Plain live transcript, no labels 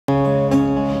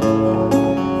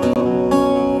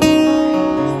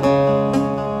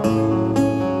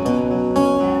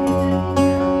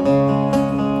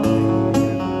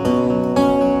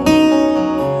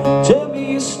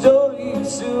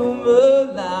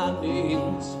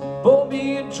Pour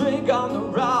me a drink on the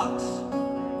rocks.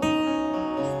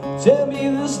 Tell me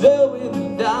this love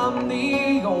and I'm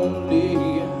the only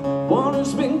one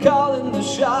who's been calling the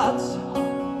shots.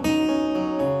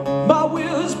 My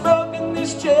will is broken,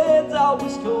 this chair's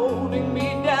always holding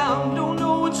me down. Don't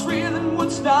know what's real and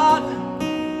what's not.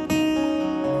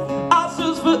 I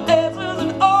search for answers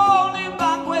and only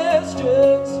my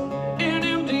questions. In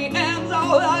empty hands,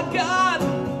 all I got.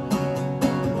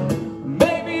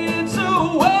 Maybe it's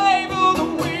a wave of the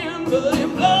wind, but it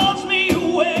blows me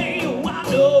away. Oh,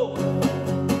 I know.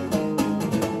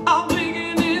 I'm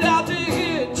digging it out to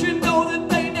hit. You know that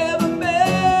they never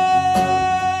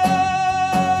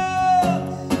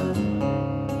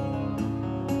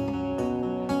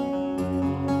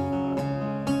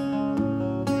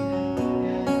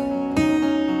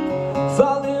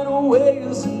falling away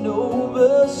is an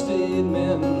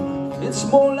overstatement. It's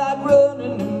more like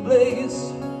running in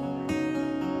place.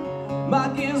 My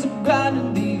gears are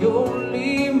grinding, the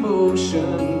only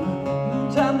motion.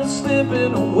 Time is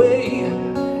slipping away.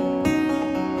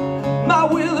 My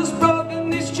will is broken,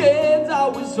 these chains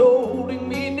always holding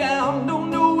me down. Don't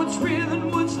know what's real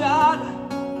and what's not.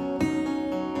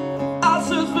 I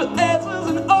search for